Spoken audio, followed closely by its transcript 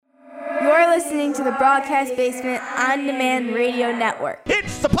listening to the Broadcast Basement On-Demand Radio Network.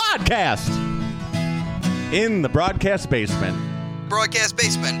 It's the podcast in the Broadcast Basement.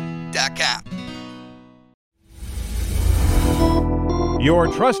 BroadcastBasement.com.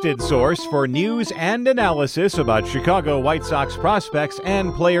 Your trusted source for news and analysis about Chicago White Sox prospects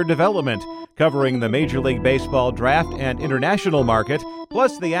and player development, covering the Major League Baseball draft and international market,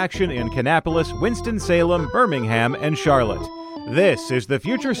 plus the action in Kannapolis, Winston-Salem, Birmingham, and Charlotte. This is the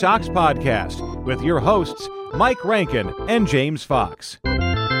FutureSox Podcast with your hosts, Mike Rankin and James Fox.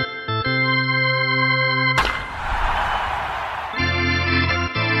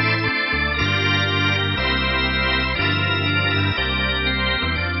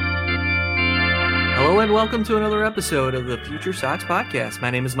 Hello and welcome to another episode of the FutureSox Podcast. My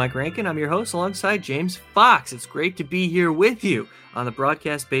name is Mike Rankin. I'm your host alongside James Fox. It's great to be here with you on the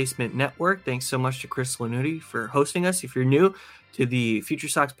Broadcast Basement Network. Thanks so much to Chris Lanuti for hosting us. If you're new to the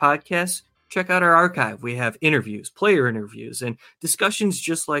FutureSox Podcast, check out our archive. We have interviews, player interviews, and discussions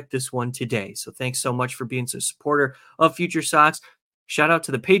just like this one today. So thanks so much for being a supporter of FutureSox. Shout out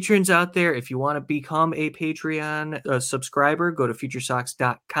to the patrons out there. If you want to become a Patreon subscriber, go to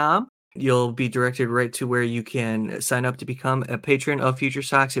FutureSox.com. You'll be directed right to where you can sign up to become a patron of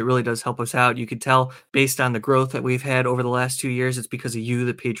FutureSox. It really does help us out. You can tell based on the growth that we've had over the last 2 years, it's because of you,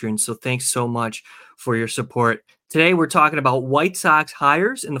 the patrons. So thanks so much for your support. Today, we're talking about White Sox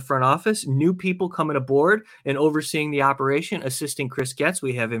hires in the front office, new people coming aboard and overseeing the operation, assisting Chris Getz.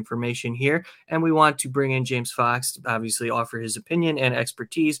 We have information here, and we want to bring in James Fox to obviously offer his opinion and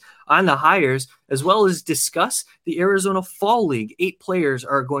expertise on the hires, as well as discuss the Arizona Fall League. 8 players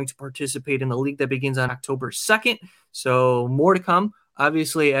are going to participate in the league that begins on October 2nd, so more to come.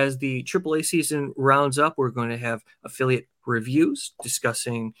 Obviously, as the AAA season rounds up, we're going to have affiliate reviews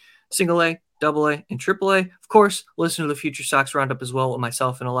discussing Single A, AA, and AAA. Of course, listen to the Future Sox Roundup as well with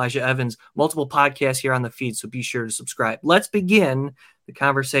myself and Elijah Evans. Multiple podcasts here on the feed, so be sure to subscribe. Let's begin the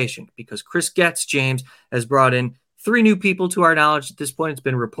conversation because Chris Getz, James, has brought in 3 new people to our knowledge. At this point, it's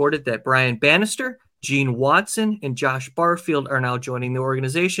been reported that Brian Bannister, Gene Watson, and Josh Barfield are now joining the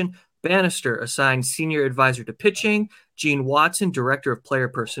organization. Bannister assigned senior advisor to pitching, Gene Watson, director of player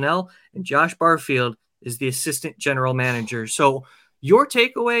personnel, and Josh Barfield is the assistant general manager. So your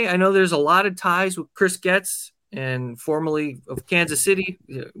takeaway, I know there's a lot of ties with Chris Getz and formerly of Kansas City.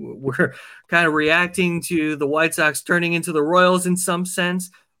 We're kind of reacting to the White Sox turning into the Royals in some sense,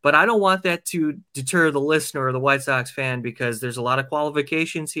 but I don't want that to deter the listener or the White Sox fan because there's a lot of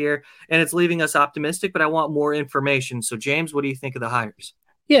qualifications here and it's leaving us optimistic, but I want more information. So James, what do you think of the hires?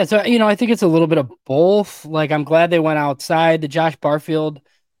 Yeah, so, I think it's a little bit of both. Like, I'm glad they went outside. The Josh Barfield,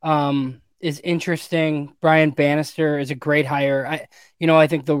 is interesting. Brian Bannister is a great hire. I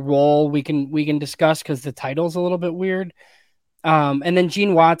think the role we can discuss because the title's a little bit weird. And then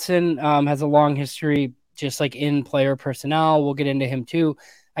Gene Watson has a long history just like in player personnel. We'll get into him too.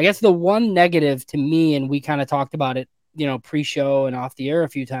 I guess the one negative to me, and we kind of talked about it, pre-show and off the air a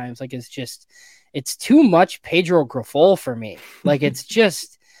few times, like it's too much Pedro Grifol for me. Like it's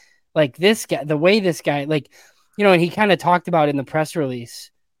just like this guy, the way this guy, and he kind of talked about it in the press release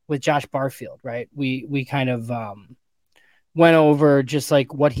with Josh Barfield, right? We kind of went over just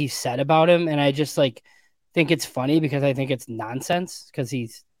like what he said about him. And I just think it's funny because I think it's nonsense because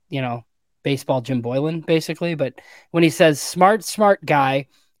he's, baseball Jim Boylan basically. But when he says smart guy,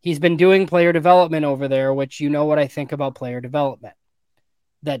 he's been doing player development over there, which what I think about player development.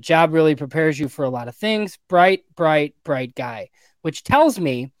 That job really prepares you for a lot of things. Bright guy, which tells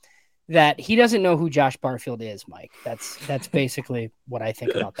me that he doesn't know who Josh Barfield is, Mike. That's basically what I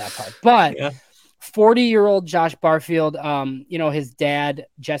think about that part. But 40-year-old Josh Barfield, his dad,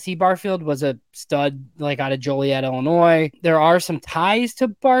 Jesse Barfield, was a stud out of Joliet, Illinois. There are some ties to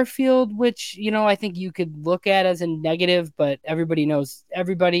Barfield, which, I think you could look at as a negative, but everybody knows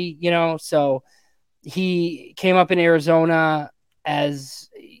everybody, so he came up in Arizona as,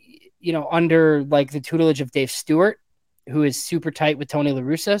 under the tutelage of Dave Stewart, who is super tight with Tony La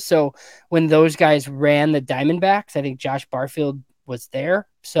Russa. So when those guys ran the Diamondbacks, I think Josh Barfield was there.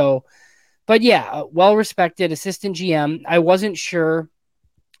 So, but yeah, well-respected assistant GM. I wasn't sure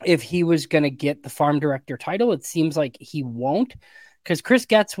if he was going to get the farm director title. It seems like he won't because Chris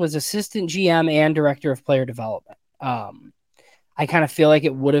Getz was assistant GM and director of player development. I kind of feel like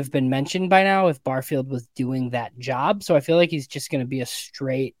it would have been mentioned by now if Barfield was doing that job. So I feel like he's just going to be a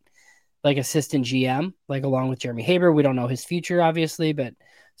straight assistant GM, along with Jeremy Haber. We don't know his future, obviously, but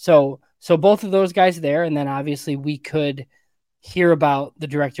so both of those guys there. And then obviously we could hear about the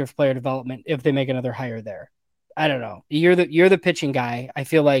director of player development if they make another hire there. I don't know. You're the pitching guy. I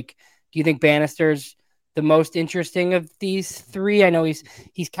feel like, do you think Bannister's the most interesting of these 3? I know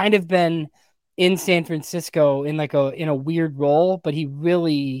he's kind of been in San Francisco in a weird role, but he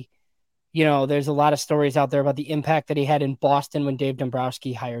really, there's a lot of stories out there about the impact that he had in Boston when Dave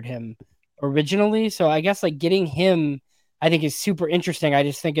Dombrowski hired him originally. So I guess like getting him, I think is super interesting. I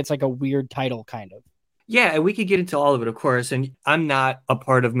just think it's like a weird title kind of. Yeah, and we could get into all of it, of course. And I'm not a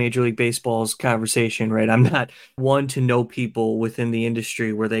part of Major League Baseball's conversation, right? I'm not one to know people within the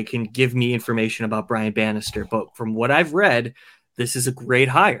industry where they can give me information about Brian Bannister. But from what I've read, this is a great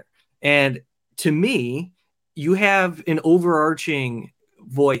hire. And to me, you have an overarching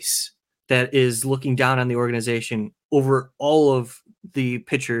voice that is looking down on the organization over all of the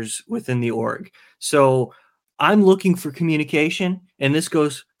pitchers within the org. So I'm looking for communication, and this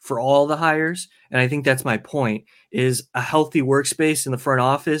goes for all the hires. And I think that's my point, is a healthy workspace in the front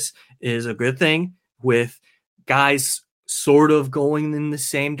office is a good thing, with guys sort of going in the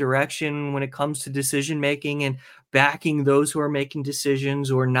same direction when it comes to decision making and backing those who are making decisions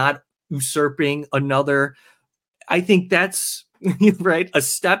or not usurping another. I think that's right, a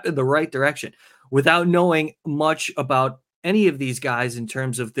step in the right direction without knowing much about any of these guys in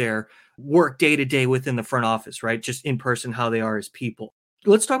terms of their work day to day within the front office, right? Just in person, how they are as people.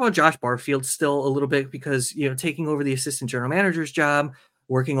 Let's talk about Josh Barfield still a little bit, because, taking over the assistant general manager's job,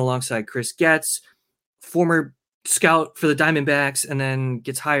 working alongside Chris Getz, former scout for the Diamondbacks, and then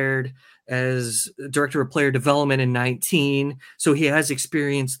gets hired as director of player development in 2019. So he has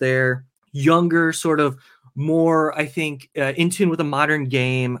experience there, younger, sort of more, I think, in tune with a modern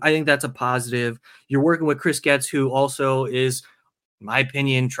game. I think that's a positive. You're working with Chris Getz, who also is, in my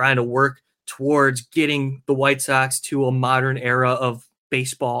opinion, trying to work towards getting the White Sox to a modern era of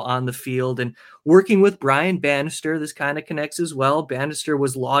baseball on the field, and working with Brian Bannister. This kind of connects as well. Bannister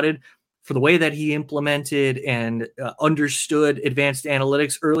was lauded for the way that he implemented and understood advanced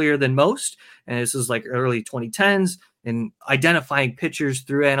analytics earlier than most. And this is like early 2010s, and identifying pitchers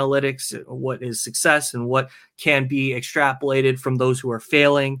through analytics, what is success and what can be extrapolated from those who are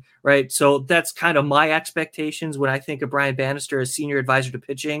failing, right? So that's kind of my expectations when I think of Brian Bannister as senior advisor to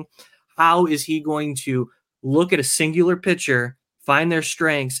pitching. How is he going to look at a singular pitcher, find their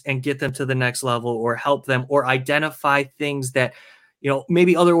strengths, and get them to the next level, or help them, or identify things that,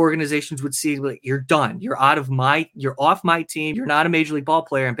 maybe other organizations would see, like, you're done. You're off my team. You're not a major league ball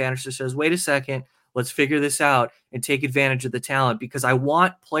player. And Bannister says, wait a second, let's figure this out and take advantage of the talent, because I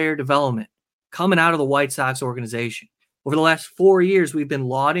want player development coming out of the White Sox organization. Over the last 4 years, we've been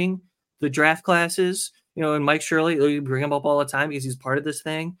lauding the draft classes, and Mike Shirley, you bring him up all the time because he's part of this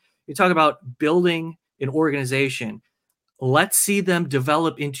thing. You talk about building an organization. Let's see them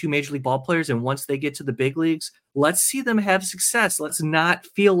develop into major league ball players. And once they get to the big leagues, let's see them have success. Let's not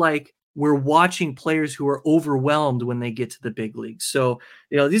feel like we're watching players who are overwhelmed when they get to the big leagues. So,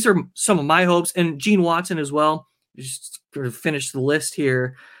 these are some of my hopes. And Gene Watson as well, just to finish the list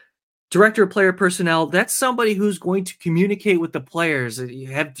here. Director of player personnel, that's somebody who's going to communicate with the players. You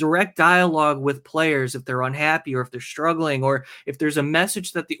have direct dialogue with players if they're unhappy or if they're struggling, or if there's a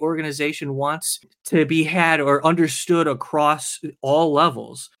message that the organization wants to be had or understood across all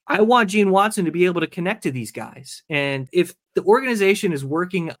levels. I want Gene Watson to be able to connect to these guys. And if the organization is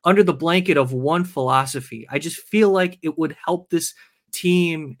working under the blanket of one philosophy, I just feel like it would help this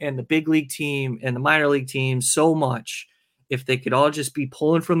team and the big league team and the minor league team so much if they could all just be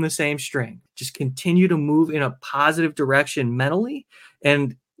pulling from the same string, just continue to move in a positive direction mentally.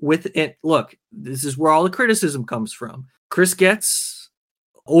 And with it, look, this is where all the criticism comes from. Chris Getz,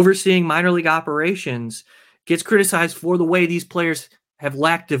 overseeing minor league operations, gets criticized for the way these players have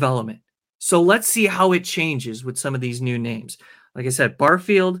lacked development. So let's see how it changes with some of these new names. Like I said,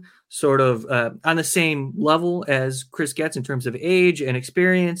 Barfield, sort of on the same level as Chris Getz in terms of age and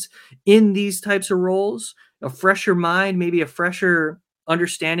experience in these types of roles. A fresher mind, maybe a fresher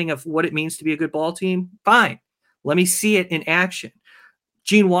understanding of what it means to be a good ball team. Fine. Let me see it in action.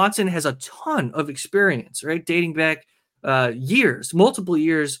 Gene Watson has a ton of experience, right? Dating back years, multiple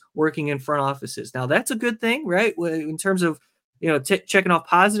years working in front offices. Now that's a good thing, right? In terms of, checking off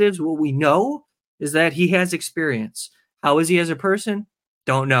positives, what we know is that he has experience. How is he as a person?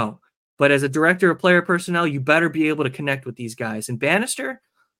 Don't know. But as a director of player personnel, you better be able to connect with these guys. And Bannister,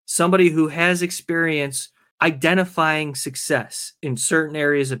 somebody who has experience identifying success in certain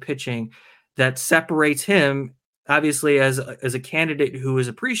areas of pitching that separates him, obviously, as a candidate who is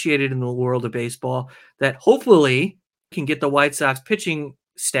appreciated in the world of baseball, that hopefully can get the White Sox pitching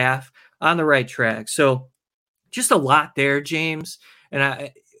staff on the right track. So just a lot there, James. And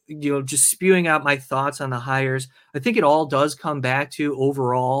I, just spewing out my thoughts on the hires, I think it all does come back to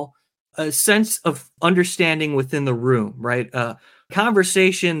overall a sense of understanding within the room, right?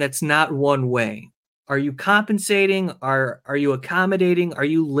 Conversation that's not one way. Are you compensating? Are you accommodating? Are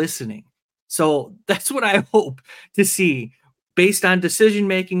you listening So that's what I hope to see based on decision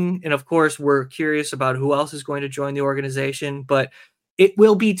making. And of course, we're curious about who else is going to join the organization, but it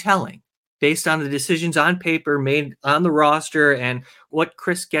will be telling based on the decisions on paper made on the roster and what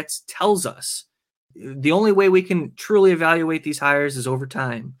Chris Getz tells us. The only way we can truly evaluate these hires is over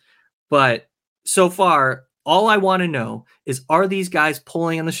time. But so far, all I want to know is, are these guys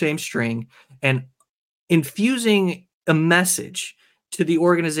pulling on the same string and infusing a message to the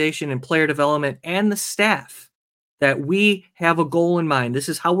organization and player development and the staff that we have a goal in mind? This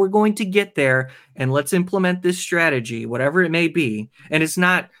is how we're going to get there, and let's implement this strategy, whatever it may be. And it's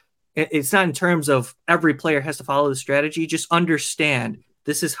not in terms of every player has to follow the strategy. Just understand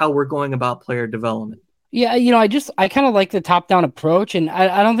this is how we're going about player development. Yeah, I kind of like the top-down approach, and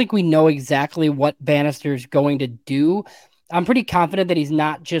I don't think we know exactly what Bannister's going to do. I'm pretty confident that he's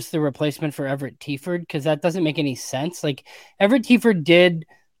not just the replacement for Everett Teaford, because that doesn't make any sense. Like, Everett Teaford did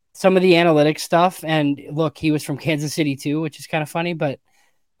some of the analytics stuff, and look, he was from Kansas City too, which is kind of funny, but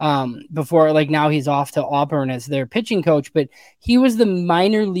before, like, now he's off to Auburn as their pitching coach, but he was the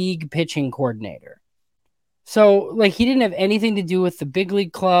minor league pitching coordinator. So, like, he didn't have anything to do with the big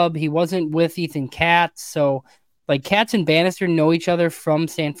league club. He wasn't with Ethan Katz. So, like, Katz and Bannister know each other from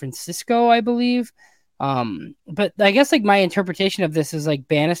San Francisco, I believe. But I guess, like, my interpretation of this is, like,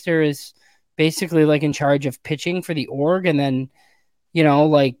 Bannister is basically, like, in charge of pitching for the org. And then,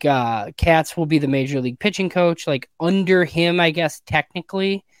 Katz will be the major league pitching coach, like, under him, I guess,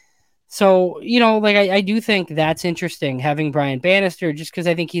 technically. So, I do think that's interesting, having Brian Bannister, just because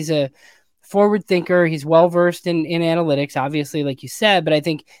I think he's a forward thinker. He's well-versed in analytics, obviously, like you said, but I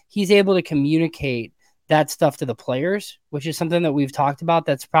think he's able to communicate that stuff to the players, which is something that we've talked about.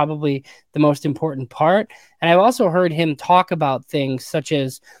 That's probably the most important part. And I've also heard him talk about things such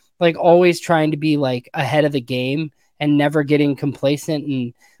as, like, always trying to be, like, ahead of the game and never getting complacent.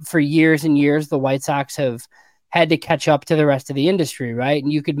 And for years and years, the White Sox have had to catch up to the rest of the industry, right?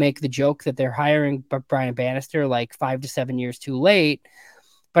 And you could make the joke that they're hiring Brian Bannister like 5 to 7 years too late.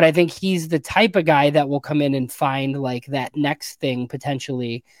 But I think he's the type of guy that will come in and find, like, that next thing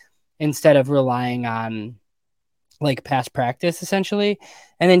potentially, instead of relying on, like, past practice, essentially.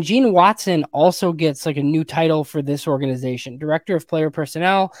 And then Gene Watson also gets, like, a new title for this organization, Director of Player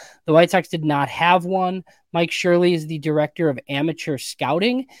Personnel. The White Sox did not have one. Mike Shirley is the Director of Amateur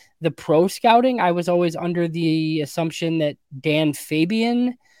Scouting. The pro scouting, I was always under the assumption that Dan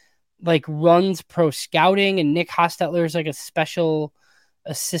Fabian, like, runs pro scouting, and Nick Hostetler is, like, a special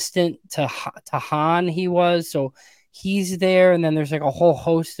assistant to Han, he was. So he's there. And then there's, like, a whole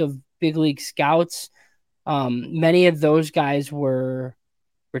host of big league scouts. Many of those guys were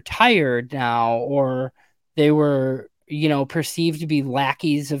retired now, or they were, perceived to be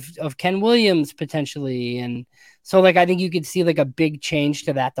lackeys of Ken Williams potentially. And so, like, I think you could see, like, a big change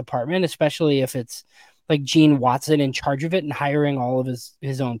to that department, especially if it's, like, Gene Watson in charge of it and hiring all of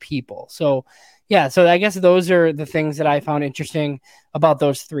his own people. So yeah, so I guess those are the things that I found interesting about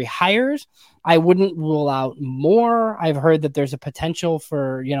those 3 hires. I wouldn't rule out more. I've heard that there's a potential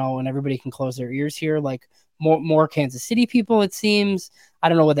for, and everybody can close their ears here, like, more Kansas City people, it seems. I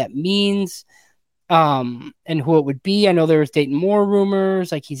don't know what that means, and who it would be. I know there was Dayton Moore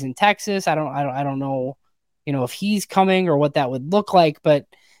rumors, like, he's in Texas. I don't know, if he's coming or what that would look like. But,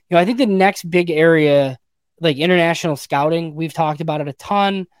 I think the next big area, like, international scouting, we've talked about it a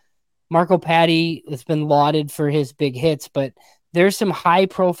ton. Marco Patti has been lauded for his big hits, but there's some high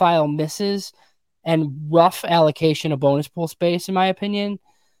profile misses and rough allocation of bonus pool space, in my opinion.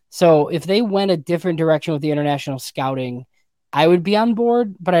 So if they went a different direction with the international scouting, I would be on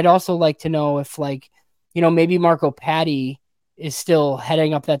board, but I'd also like to know if, like, maybe Marco Patti is still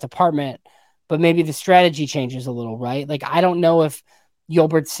heading up that department, but maybe the strategy changes a little, right? Like, I don't know if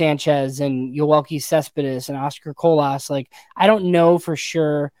Gilbert Sanchez and Yoelqui Cespedes and Oscar Colas, like, I don't know for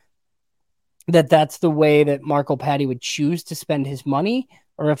sure that that's the way that Marco Patti would choose to spend his money,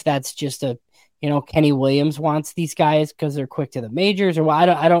 or if that's just a, Kenny Williams wants these guys because they're quick to the majors, or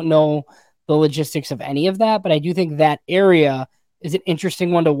I don't know the logistics of any of that, but I do think that area is an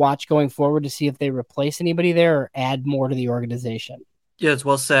interesting one to watch going forward to see if they replace anybody there or add more to the organization. Yeah, it's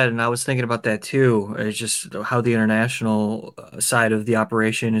well said, and I was thinking about that too. It's just how the international side of the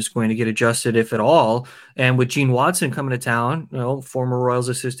operation is going to get adjusted, if at all. And with Gene Watson coming to town, former Royals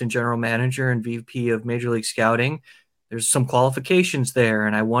assistant general manager and VP of Major League Scouting, there's some qualifications there,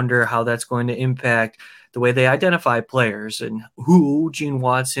 and I wonder how that's going to impact the way they identify players and who Gene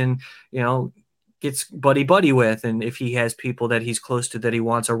Watson, gets buddy with, and if he has people that he's close to that he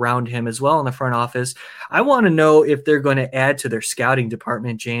wants around him as well in the front office. I want to know if they're going to add to their scouting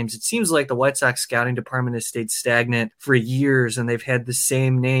department, James. It seems like the White Sox scouting department has stayed stagnant for years, and they've had the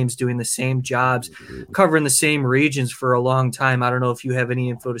same names doing the same jobs, covering the same regions for a long time. I don't know if you have any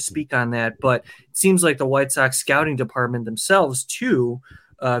info to speak on that, but it seems like the White Sox scouting department themselves too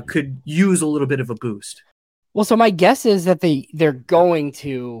could use a little bit of a boost. Well, so my guess is that they're going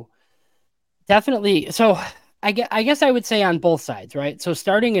to definitely. So I guess I would say on both sides, right? So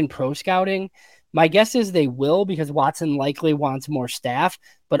starting in pro scouting, my guess is they will, because Watson likely wants more staff,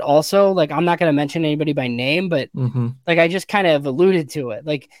 but also, like, I'm not going to mention anybody by name, but like I just kind of alluded to it.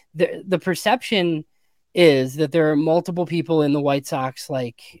 Like the perception is that there are multiple people in the White Sox,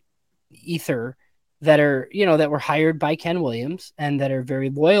 like ether, that are, that were hired by Ken Williams and that are very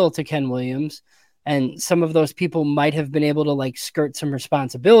loyal to Ken Williams. And some of those people might have been able to like skirt some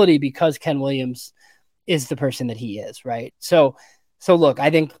responsibility because Ken Williams is the person that he is. Right. So look,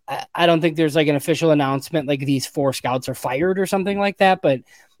 I don't think there's like an official announcement, like these 4 scouts are fired or something like that. But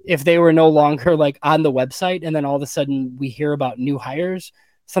if they were no longer like on the website and then all of a sudden we hear about new hires,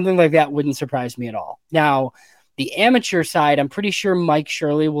 something like that wouldn't surprise me at all. Now, the amateur side, I'm pretty sure Mike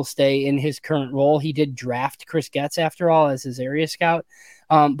Shirley will stay in his current role. He did draft Chris Getz after all as his area scout.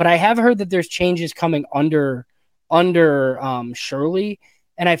 But I have heard that there's changes coming under Shirley,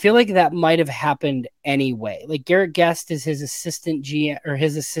 and I feel like that might have happened anyway. Like Garrett Guest is his assistant GM or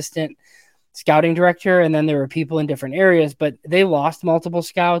his assistant scouting director, and then there were people in different areas, but they lost multiple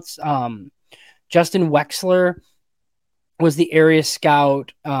scouts. Justin Wexler was the area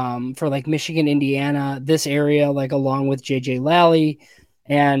scout for like Michigan, Indiana, this area, like along with JJ Lally,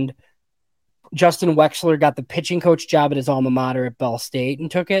 and Justin Wexler got the pitching coach job at his alma mater at Bell State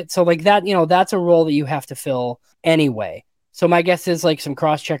and took it. So like that, that's a role that you have to fill anyway. So my guess is like some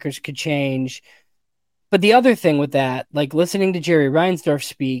cross checkers could change. But the other thing with that, like listening to Jerry Reinsdorf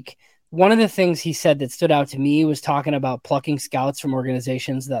speak, one of the things he said that stood out to me was talking about plucking scouts from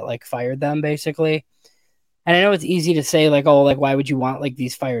organizations that like fired them basically. And I know it's easy to say like, oh, like, why would you want like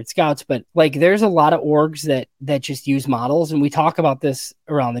these fired scouts? But like, there's a lot of orgs that just use models. And we talk about this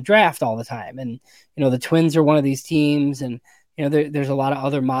around the draft all the time. And, the Twins are one of these teams. And, there's a lot of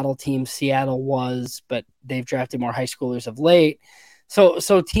other model teams. Seattle was, but they've drafted more high schoolers of late.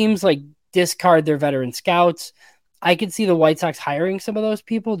 So teams like discard their veteran scouts. I could see the White Sox hiring some of those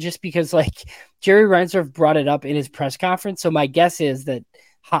people just because like Jerry Reinsdorf brought it up in his press conference. So my guess is that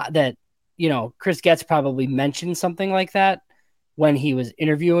Chris Getz probably mentioned something like that when he was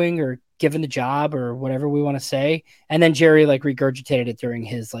interviewing or given the job or whatever we want to say. And then Jerry like regurgitated it during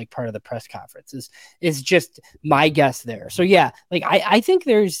his like part of the press conference is just my guess there. So yeah, like I think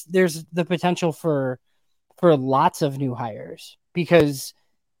there's the potential for lots of new hires because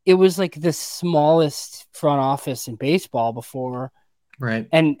it was like the smallest front office in baseball before. Right.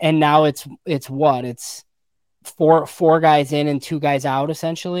 And now it's four guys in and 2 guys out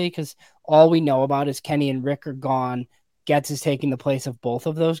essentially. Cause all we know about is Kenny and Rick are gone. Getz is taking the place of both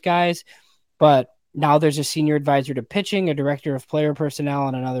of those guys, but now there's a senior advisor to pitching, a director of player personnel,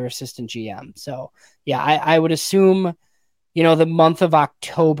 and another assistant GM. So yeah, I would assume, the month of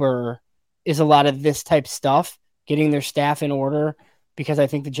October is a lot of this type stuff, getting their staff in order, because I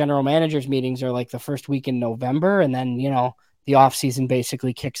think the general managers meetings are like the first week in November. And then, the off season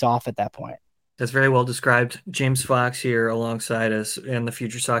basically kicks off at that point. That's very well described. James Fox here alongside us in the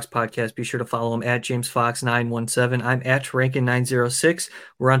FutureSox podcast. Be sure to follow him at JamesFox917. I'm at Rankin906.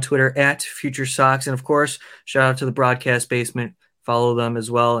 We're on Twitter at FutureSox. And of course, shout out to the Broadcast Basement. Follow them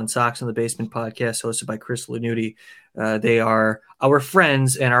as well. And Sox in the Basement podcast hosted by Chris Lanuti. They are our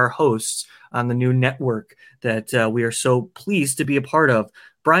friends and our hosts on the new network that we are so pleased to be a part of.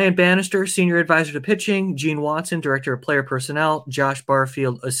 Brian Bannister, Senior Advisor to Pitching, Gene Watson, Director of Player Personnel, Josh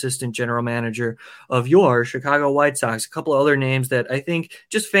Barfield, Assistant General Manager of your Chicago White Sox. A couple of other names that I think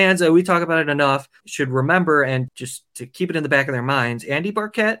just fans, we talk about it enough, should remember and just to keep it in the back of their minds. Andy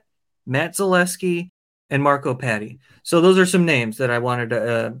Barquette, Matt Zaleski, and Marco Patti. So those are some names that I wanted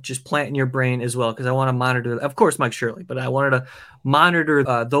to just plant in your brain as well, because I want to monitor, of course, Mike Shirley, but I wanted to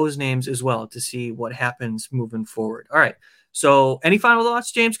monitor those names as well to see what happens moving forward. All right. So any final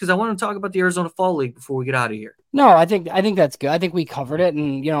thoughts, James? Because I want to talk about the Arizona Fall League before we get out of here. No, I think that's good. I think we covered it,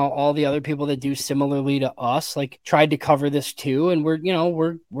 and all the other people that do similarly to us like tried to cover this too. And we're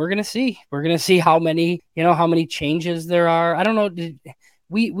gonna see. We're gonna see how many changes there are. I don't know.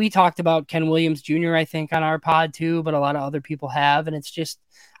 We talked about Ken Williams Jr. I think on our pod too, but a lot of other people have, and it's just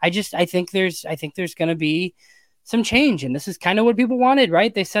I think there's gonna be some change, and this is kind of what people wanted,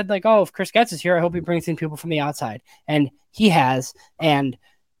 right? They said like, oh, if Chris Getz is here, I hope he brings in people from the outside, and he has. And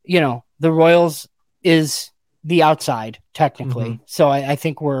the Royals is the outside technically. Mm-hmm. So I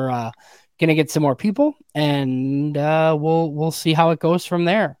think we're going to get some more people, and we'll see how it goes from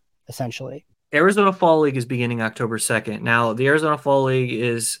there, essentially. Arizona Fall League is beginning October 2nd. Now, the Arizona Fall League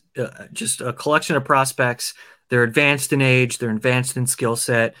is just a collection of prospects. They're advanced in age, they're advanced in skill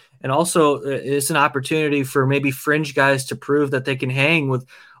set, and also it's an opportunity for maybe fringe guys to prove that they can hang with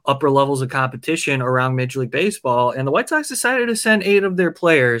upper levels of competition around Major League Baseball. And the White Sox decided to send 8 of their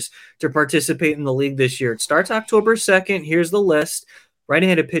players to participate in the league this year. It starts October 2nd. Here's the list.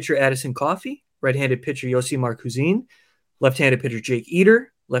 Right-handed pitcher Addison Coffey, right-handed pitcher Yosimar Kuzin, left-handed pitcher Jake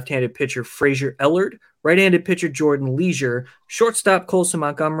Eater, left-handed pitcher Frazier Ellard, right-handed pitcher Jordan Leisure, shortstop Colson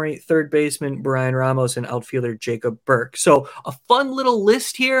Montgomery, third baseman Brian Ramos, and outfielder Jacob Burke. So a fun little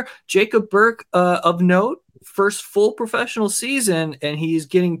list here. Jacob Burke, of note, first full professional season, and he's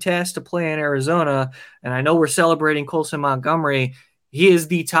getting tasked to play in Arizona. And I know we're celebrating Colson Montgomery. He is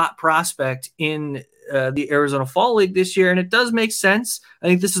the top prospect in the Arizona Fall League this year, and it does make sense. I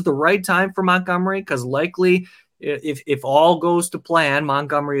think this is the right time for Montgomery because likely if all goes to plan,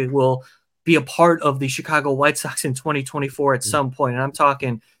 Montgomery will be a part of the Chicago White Sox in 2024 at some point. And I'm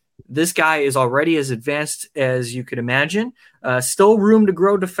talking, this guy is already as advanced as you could imagine. Still room to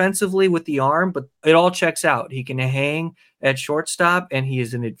grow defensively with the arm, but it all checks out. He can hang at shortstop, and he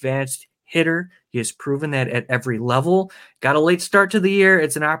is an advanced hitter. He has proven that at every level. Got a late start to the year.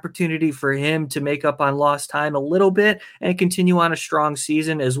 It's an opportunity for him to make up on lost time a little bit and continue on a strong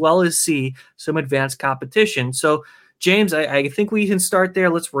season, as well as see some advanced competition. So, James, I think we can start there.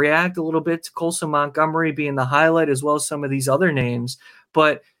 Let's react a little bit to Colson Montgomery being the highlight, as well as some of these other names.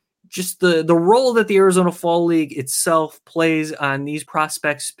 But just the role that the Arizona Fall League itself plays on these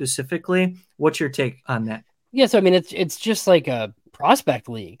prospects specifically, what's your take on that? Yes, I mean, it's just like a prospect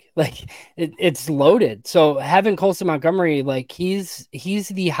league. Like it's loaded. So having Colson Montgomery, like he's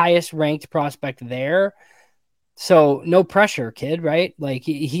the highest ranked prospect there. So no pressure, kid, right? Like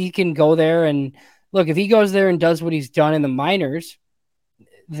he can go there and look, if he goes there and does what he's done in the minors,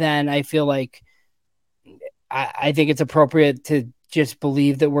 then I feel like I think it's appropriate to just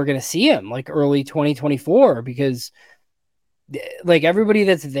believe that we're going to see him like early 2024 because like everybody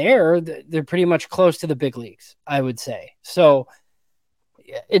that's there, they're pretty much close to the big leagues, I would say. So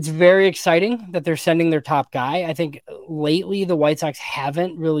it's very exciting that they're sending their top guy. I think lately the White Sox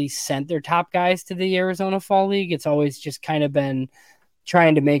haven't really sent their top guys to the Arizona Fall League. It's always just kind of been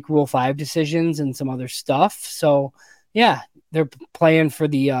trying to make Rule 5 decisions and some other stuff. So yeah, they're playing for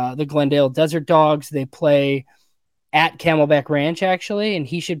the Glendale Desert Dogs. They play at Camelback Ranch actually, and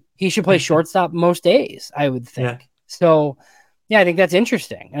he should play shortstop most days, I would think. Yeah. So yeah, I think that's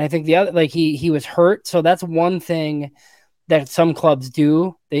interesting. And I think the other, like he was hurt. So that's one thing that some clubs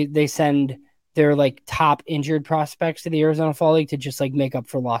do. They send their like top injured prospects to the Arizona Fall League to just like make up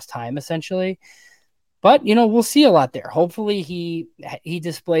for lost time essentially. But, you know, we'll see a lot there. Hopefully he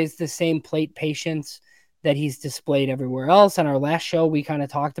displays the same plate patience that he's displayed everywhere else. On our last show, we kind of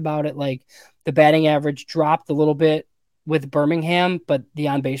talked about it. Like the batting average dropped a little bit with Birmingham, but the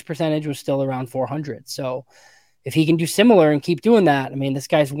on-base percentage was still around 400. So if he can do similar and keep doing that, I mean, this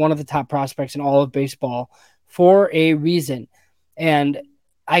guy's one of the top prospects in all of baseball for a reason. And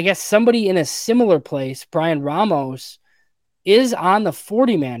I guess somebody in a similar place, Brian Ramos, is on the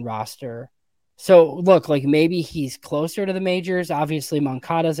 40-man roster. So look, like maybe he's closer to the majors. Obviously,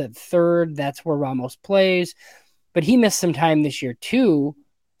 Moncada's at third. That's where Ramos plays. But he missed some time this year too.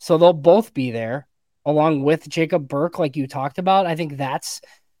 So they'll both be there along with Jacob Burke, like you talked about. I think that's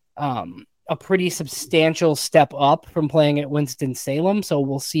a pretty substantial step up from playing at Winston-Salem. So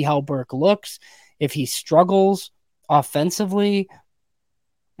we'll see how Burke looks. If he struggles offensively,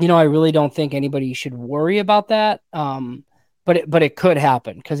 you know, I really don't think anybody should worry about that. But it could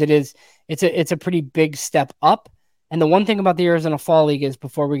happen because it's a pretty big step up. And the one thing about the Arizona Fall League is,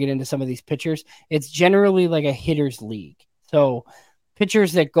 before we get into some of these pitchers, it's generally like a hitter's league. So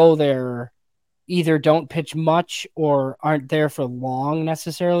pitchers that go there either don't pitch much or aren't there for long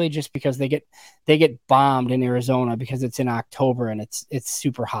necessarily, just because they get bombed in Arizona because it's in October and it's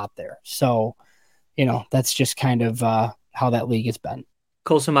super hot there. So, you know, that's just kind of how that league has been.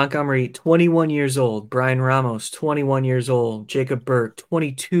 Colson Montgomery, 21 years old. Brian Ramos, 21 years old. Jacob Burke,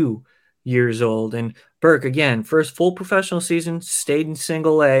 22 years old. And Burke, again, first full professional season, stayed in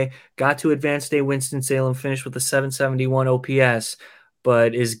single A, got to advanced A Winston-Salem, finished with a 771 OPS,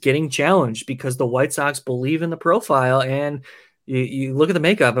 but is getting challenged because the White Sox believe in the profile. And you look at the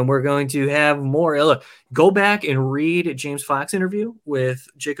makeup, and we're going to have more. Look, go back and read James Fox interview with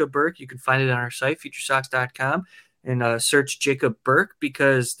Jacob Burke. You can find it on our site, FutureSox.com. And search Jacob Burke,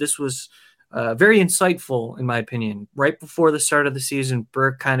 because this was very insightful, in my opinion. Right before the start of the season,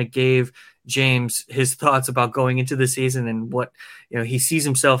 Burke kind of gave James his thoughts about going into the season and what he sees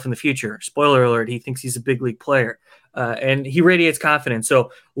himself in the future. Spoiler alert, he thinks he's a big league player, and he radiates confidence.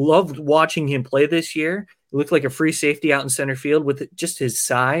 So loved watching him play this year. He looked like a free safety out in center field with just his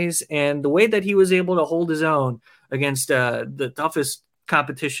size and the way that he was able to hold his own against the toughest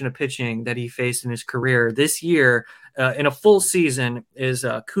competition of pitching that he faced in his career this year in a full season is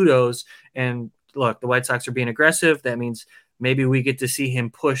kudos. And look, the White Sox are being aggressive. That means maybe we get to see him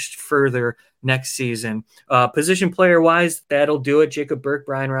pushed further next season. Position player-wise, that'll do it. Jacob Burke,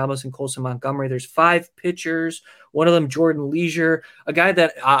 Brian Ramos, and Colson Montgomery. There's 5 pitchers. One of them, Jordan Leisure, a guy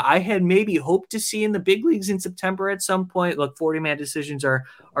that I had maybe hoped to see in the big leagues in September at some point. Look, 40-man decisions are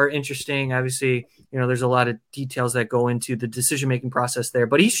interesting. Obviously, there's a lot of details that go into the decision-making process there.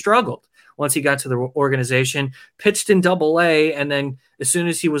 But he struggled once he got to the organization, pitched in Double-A, and then as soon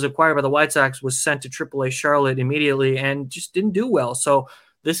as he was acquired by the White Sox, was sent to Triple-A Charlotte immediately and just didn't do well. So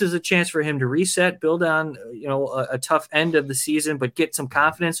this is a chance for him to reset, build on a tough end of the season, but get some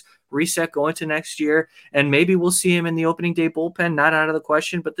confidence, reset, go into next year, and maybe we'll see him in the opening day bullpen. Not out of the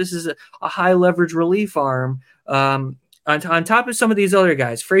question, but this is a high leverage relief arm on top of some of these other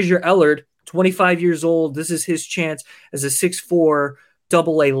guys. Frazier Ellard, 25 years old. This is his chance as a 6'4"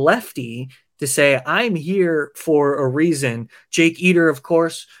 Double-A lefty to say, I'm here for a reason. Jake Eater, of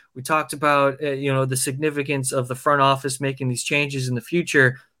course, we talked about, the significance of the front office making these changes in the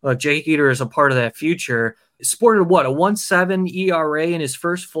future. Jake Eater is a part of that future. Sported a 1.7 ERA in his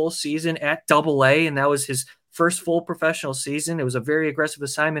first full season at Double-A, and that was his first full professional season. It was a very aggressive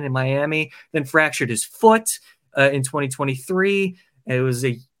assignment in Miami, then fractured his foot in 2023. It was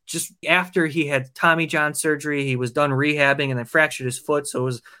just after he had Tommy John surgery, he was done rehabbing and then fractured his foot. So it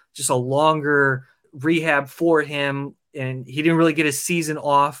was just a longer rehab for him, and he didn't really get his season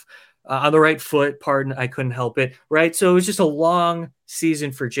off on the right foot. Pardon, I couldn't help it. Right. So it was just a long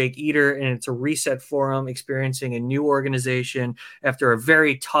season for Jake Eater, and it's a reset for him, experiencing a new organization after a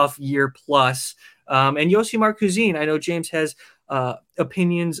very tough year plus. And Yosimar Kuzin, I know James has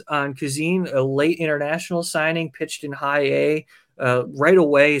opinions on Kuzin, a late international signing, pitched in high A. Right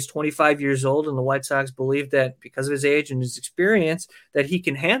away, he's 25 years old, and the White Sox believe that because of his age and his experience that he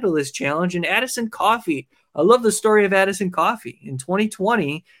can handle this challenge. And Addison Coffey, I love the story of Addison Coffey. In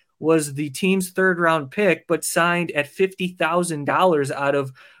 2020 was the team's 3rd round pick, but signed at $50,000 out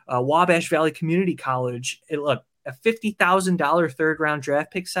of Wabash Valley Community College. Look, a $50,000 3rd round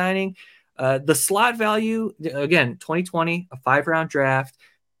draft pick signing. The slot value, again, 2020, a 5-round draft.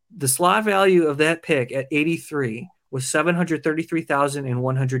 The slot value of that pick at 83 was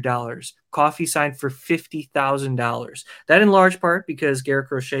 $733,100. Coffey signed for $50,000. That in large part because Garrett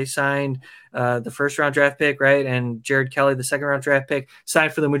Crochet signed the 1st-round draft pick, right? And Jared Kelly, the 2nd-round draft pick,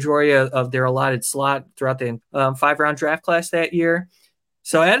 signed for the majority of their allotted slot throughout the 5-round draft class that year.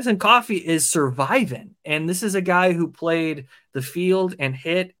 So Addison Coffey is surviving. And this is a guy who played the field and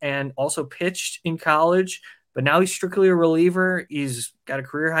hit and also pitched in college, but now he's strictly a reliever. He's got a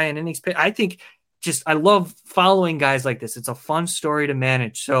career high in innings pitched. I love following guys like this. It's a fun story to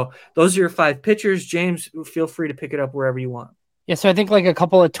manage. So those are your 5 pitchers. James, feel free to pick it up wherever you want. Yeah, so I think like a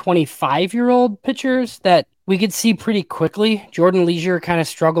couple of 25-year-old pitchers that we could see pretty quickly. Jordan Leisure kind of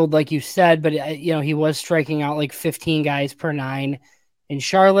struggled, like you said, but he was striking out like 15 guys per 9 in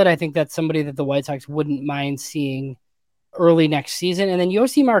Charlotte. I think that's somebody that the White Sox wouldn't mind seeing early next season. And then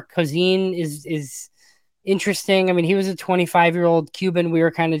Yosimar Kuzin is interesting. I mean, he was a 25-year-old Cuban. We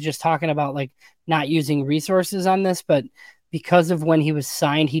were kind of just talking about like not using resources on this, but because of when he was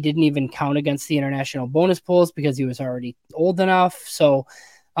signed, he didn't even count against the international bonus pools because he was already old enough. So,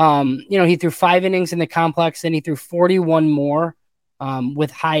 he threw 5 innings in the complex, then he threw 41 more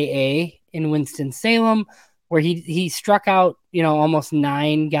with high A in Winston-Salem, where he struck out, almost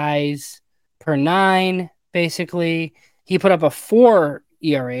 9 guys per 9, basically. He put up a 4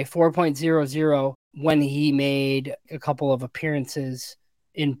 ERA, 4.00, when he made a couple of appearances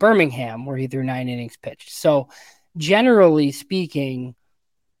in Birmingham, where he threw 9 innings pitched. So generally speaking,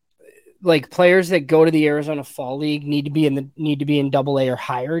 like players that go to the Arizona Fall League need to be in Double-A or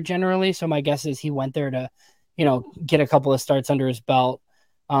higher generally. So my guess is he went there to, get a couple of starts under his belt,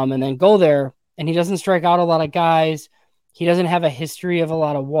 and then go there. And he doesn't strike out a lot of guys. He doesn't have a history of a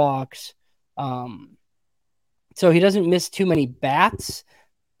lot of walks. So he doesn't miss too many bats,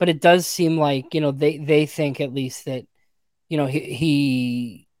 but it does seem like, they think at least that,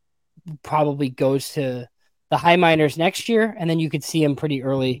 he probably goes to the high minors next year, and then you could see him pretty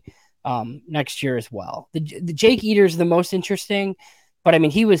early next year as well. The Jake Eater is the most interesting. But I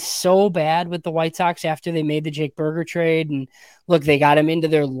mean, he was so bad with the White Sox after they made the Jake Burger trade. And look, they got him into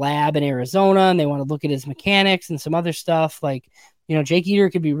their lab in Arizona and they want to look at his mechanics and some other stuff. Like, Jake Eder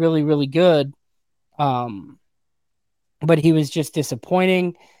could be really, really good. But he was just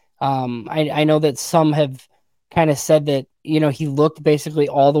disappointing. I know that some have kind of said that, he looked basically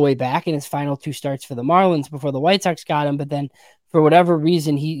all the way back in his final 2 starts for the Marlins before the White Sox got him. But then for whatever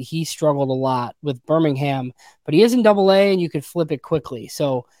reason, he struggled a lot with Birmingham, but he is in Double-A and you could flip it quickly.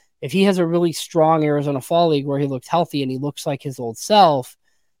 So if he has a really strong Arizona Fall League where he looks healthy and he looks like his old self,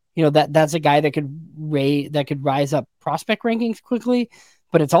 that's a guy that could rise up prospect rankings quickly.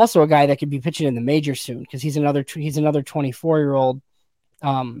 But it's also a guy that could be pitching in the majors soon because he's another 24-year-old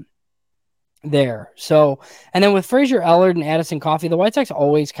there. So, and then with Frazier Ellard and Addison Coffey, the White Sox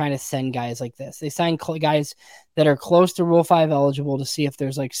always kind of send guys like this. They sign guys that are close to Rule 5 eligible to see if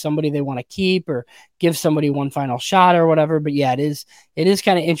there's like somebody they want to keep or give somebody one final shot or whatever. But yeah, it is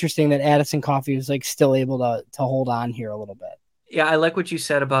kind of interesting that Addison Coffey is like still able to hold on here a little bit. Yeah, I like what you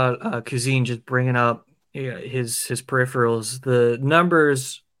said about Kazin just bringing up his peripherals. The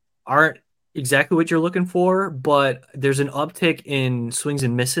numbers aren't exactly what you're looking for, but there's an uptick in swings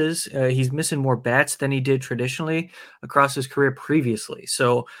and misses. He's missing more bats than he did traditionally across his career previously.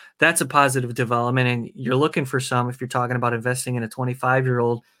 So that's a positive development. And you're looking for some, if you're talking about investing in a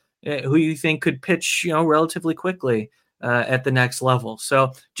 25-year-old who you think could pitch, relatively quickly at the next level.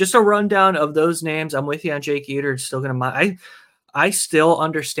 So just a rundown of those names. I'm with you on Jake Eder. It's still going to, I still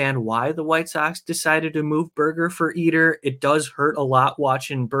understand why the White Sox decided to move Burger for Eder. It does hurt a lot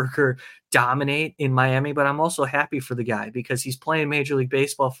watching Burger dominate in Miami, but I'm also happy for the guy because he's playing Major League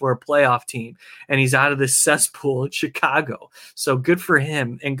Baseball for a playoff team and he's out of this cesspool in Chicago. So good for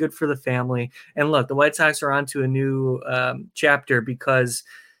him and good for the family. And look, the White Sox are on to a new chapter because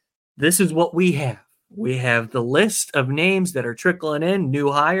this is what we have. We have the list of names that are trickling in, new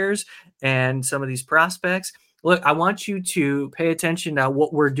hires, and some of these prospects. Look, I want you to pay attention to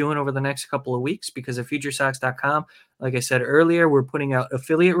what we're doing over the next couple of weeks because at FutureSox.com, like I said earlier, we're putting out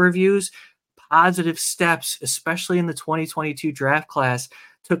affiliate reviews. Positive steps, especially in the 2022 draft class,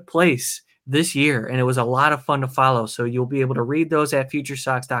 took place this year, and it was a lot of fun to follow. So you'll be able to read those at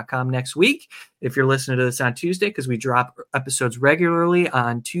FutureSox.com next week if you're listening to this on Tuesday because we drop episodes regularly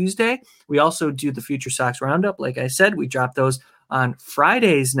on Tuesday. We also do the Future Sox Roundup. Like I said, we drop those on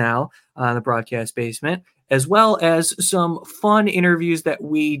Fridays now on the Broadcast Basement, as well as some fun interviews that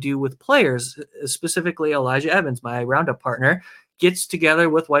we do with players, specifically Elijah Evans, my roundup partner, gets together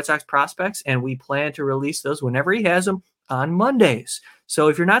with White Sox prospects, and we plan to release those whenever he has them on Mondays. So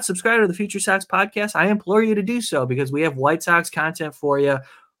if you're not subscribed to the Future Sox podcast, I implore you to do so because we have White Sox content for you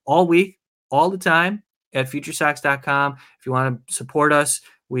all week, all the time at FutureSox.com. If you want to support us,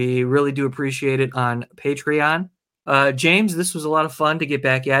 we really do appreciate it on Patreon. James, this was a lot of fun to get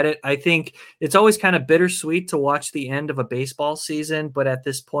back at it. I think it's always kind of bittersweet to watch the end of a baseball season, but at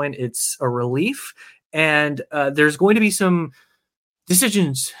this point it's a relief. And there's going to be some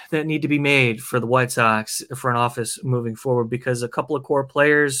decisions that need to be made for the White Sox front office moving forward because a couple of core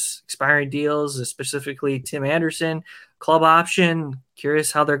players, expiring deals, specifically Tim Anderson, club option,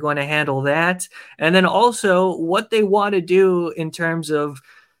 curious how they're going to handle that. And then also what they want to do in terms of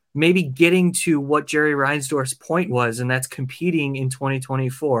maybe getting to what Jerry Reinsdorf's point was, and that's competing in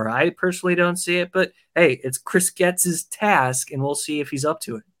 2024. I personally don't see it, but hey, it's Chris Getz' task, and we'll see if he's up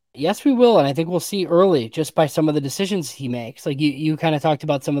to it. Yes, we will, and I think we'll see early just by some of the decisions he makes. Like you kind of talked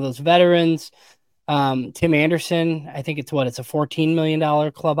about some of those veterans. Tim Anderson, I think it's a $14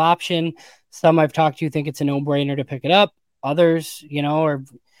 million club option. Some I've talked to think it's a no-brainer to pick it up. Others, are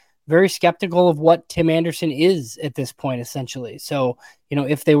very skeptical of what Tim Anderson is at this point, essentially. So,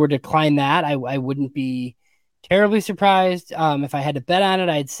 if they were to decline that, I wouldn't be terribly surprised. If I had to bet on it,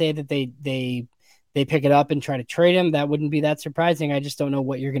 I'd say that they pick it up and try to trade him. That wouldn't be that surprising. I just don't know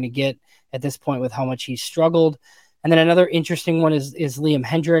what you're going to get at this point with how much he's struggled. And then another interesting one is Liam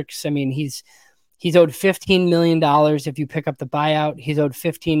Hendriks. I mean, he's owed $15 million if you pick up the buyout. He's owed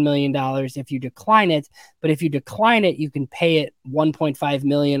 $15 million if you decline it. But if you decline it, you can pay it $1.5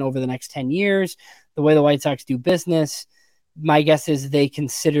 million over the next 10 years. The way the White Sox do business, my guess is they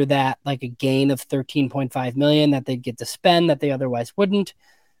consider that like a gain of $13.5 million that they'd get to spend that they otherwise wouldn't.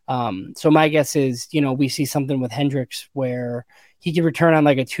 So my guess is, we see something with Hendriks where he could return on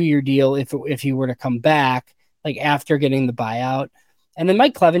like a 2-year deal if he were to come back, like after getting the buyout. And then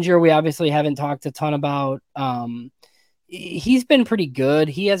Mike Clevenger, we obviously haven't talked a ton about. He's been pretty good.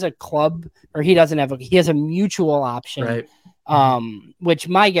 He has a club, or he has a mutual option, Right. Which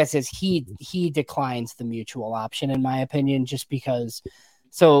my guess is he declines the mutual option, in my opinion, just because.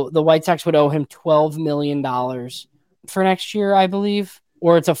 So the White Sox would owe him $12 million for next year, I believe,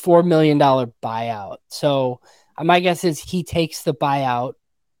 or it's a $4 million buyout. So my guess is he takes the buyout,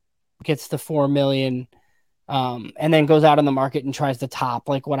 gets the $4 million, and then goes out on the market and tries to top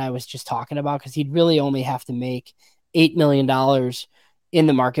like what I was just talking about, because he'd really only have to make $8 million in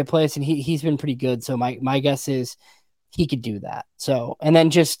the marketplace, and he's been pretty good. So my guess is he could do that. So, and then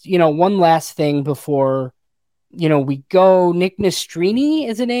just, one last thing before, we go. Nick Nastrini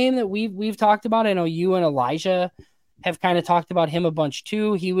is a name that we've talked about. I know you and Elijah have kind of talked about him a bunch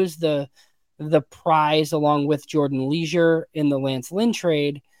too. He was the prize along with Jordan Leisure in the Lance Lynn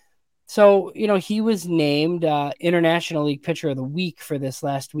trade. So, he was named International League Pitcher of the Week for this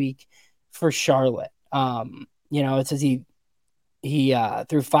last week for Charlotte. It says he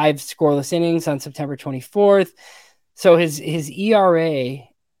threw 5 scoreless innings on September 24th. So his ERA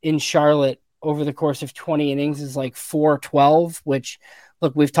in Charlotte over the course of 20 innings is like 4.12, which,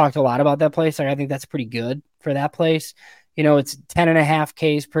 look, we've talked a lot about that place. Like, I think that's pretty good for that place. It's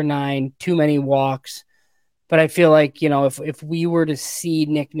 10.5 Ks per 9, too many walks. But I feel like, if we were to see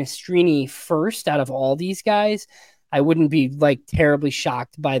Nick Nastrini first out of all these guys, I wouldn't be like terribly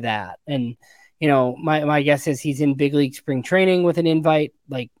shocked by that. And, my guess is he's in big league spring training with an invite,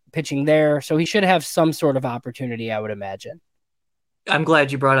 like pitching there. So he should have some sort of opportunity, I would imagine. I'm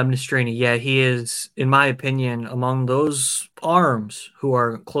glad you brought up Nastrini. Yeah, he is, in my opinion, among those arms who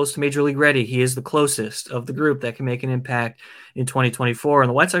are close to Major League ready, he is the closest of the group that can make an impact in 2024. And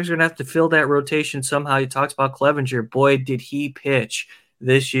the White Sox are going to have to fill that rotation somehow. You talked about Clevenger. Boy, did he pitch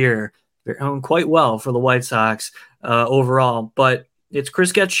this year quite well for the White Sox overall. But it's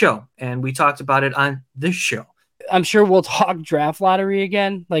Chris Getz' show, and we talked about it on this show. I'm sure we'll talk draft lottery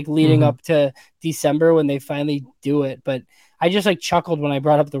again, like leading up to December when they finally do it. But I just like chuckled when I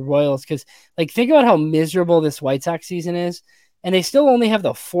brought up the Royals, because like think about how miserable this White Sox season is, and they still only have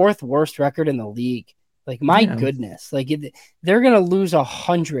the 4th worst record in the league. Like, my goodness, like they're gonna lose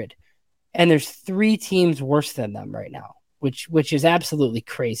 100, and there's 3 teams worse than them right now, which is absolutely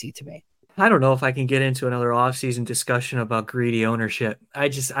crazy to me. I don't know if I can get into another offseason discussion about greedy ownership. I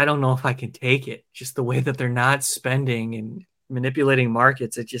don't know if I can take it. Just the way that they're not spending and manipulating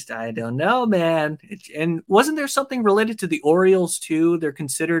markets. I don't know, man. And wasn't there something related to the Orioles too? They're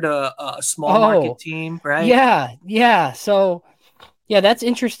considered a small market team, right? Yeah. So yeah, that's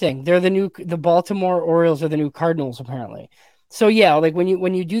interesting. They're the Baltimore Orioles are the new Cardinals, apparently. So yeah, like when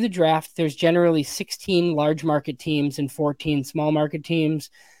you do the draft, there's generally 16 large market teams and 14 small market teams.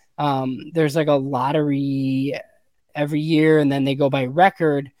 There's like a lottery every year, and then they go by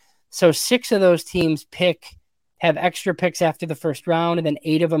record. So 6 of those teams have extra picks after the first round, and then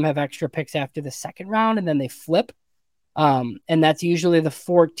 8 of them have extra picks after the second round, and then they flip. And that's usually the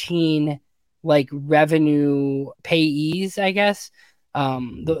 14 like revenue payees, I guess.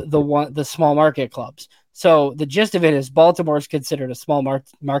 The small market clubs. So the gist of it is Baltimore is considered a small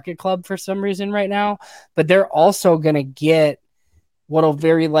market club for some reason right now, but they're also going to get what'll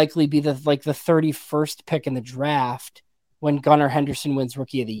very likely be the 31st pick in the draft when Gunnar Henderson wins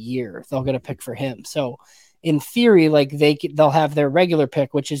Rookie of the Year. They'll get a pick for him. So in theory, like they'll have their regular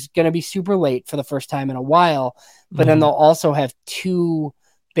pick, which is going to be super late for the first time in a while, but then they'll also have 2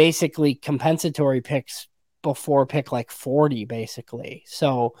 basically compensatory picks before pick like 40, basically.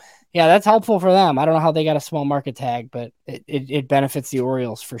 So yeah, that's helpful for them. I don't know how they got a small market tag, but it benefits the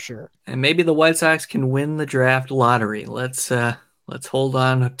Orioles for sure. And maybe the White Sox can win the draft lottery. Let's hold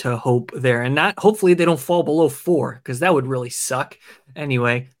on to hope there, and hopefully they don't fall below 4, because that would really suck.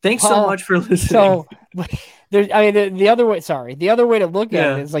 Anyway, thanks so much for listening. So the other way to look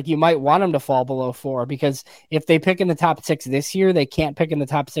at it is like you might want them to fall below 4, because if they pick in the top 6 this year, they can't pick in the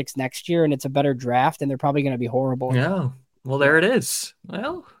top 6 next year, and it's a better draft, and they're probably going to be horrible. Yeah. Well, there it is.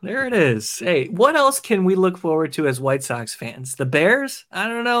 Hey, what else can we look forward to as White Sox fans? The Bears? I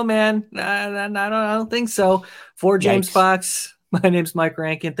don't know, man. I don't think so. For James Fox, my name's Mike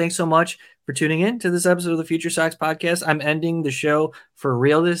Rankin. Thanks so much for tuning in to this episode of the Future Sox Podcast. I'm ending the show for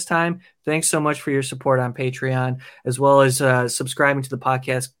real this time. Thanks so much for your support on Patreon, as well as subscribing to the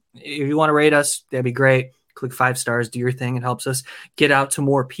podcast. If you want to rate us, that'd be great. Click 5 stars, do your thing. It helps us get out to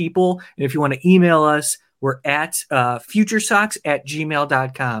more people. And if you want to email us, we're at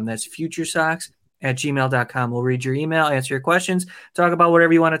FutureSox@gmail.com. That's FutureSox@gmail.com. We'll read your email, answer your questions, talk about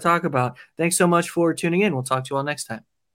whatever you want to talk about. Thanks so much for tuning in. We'll talk to you all next time.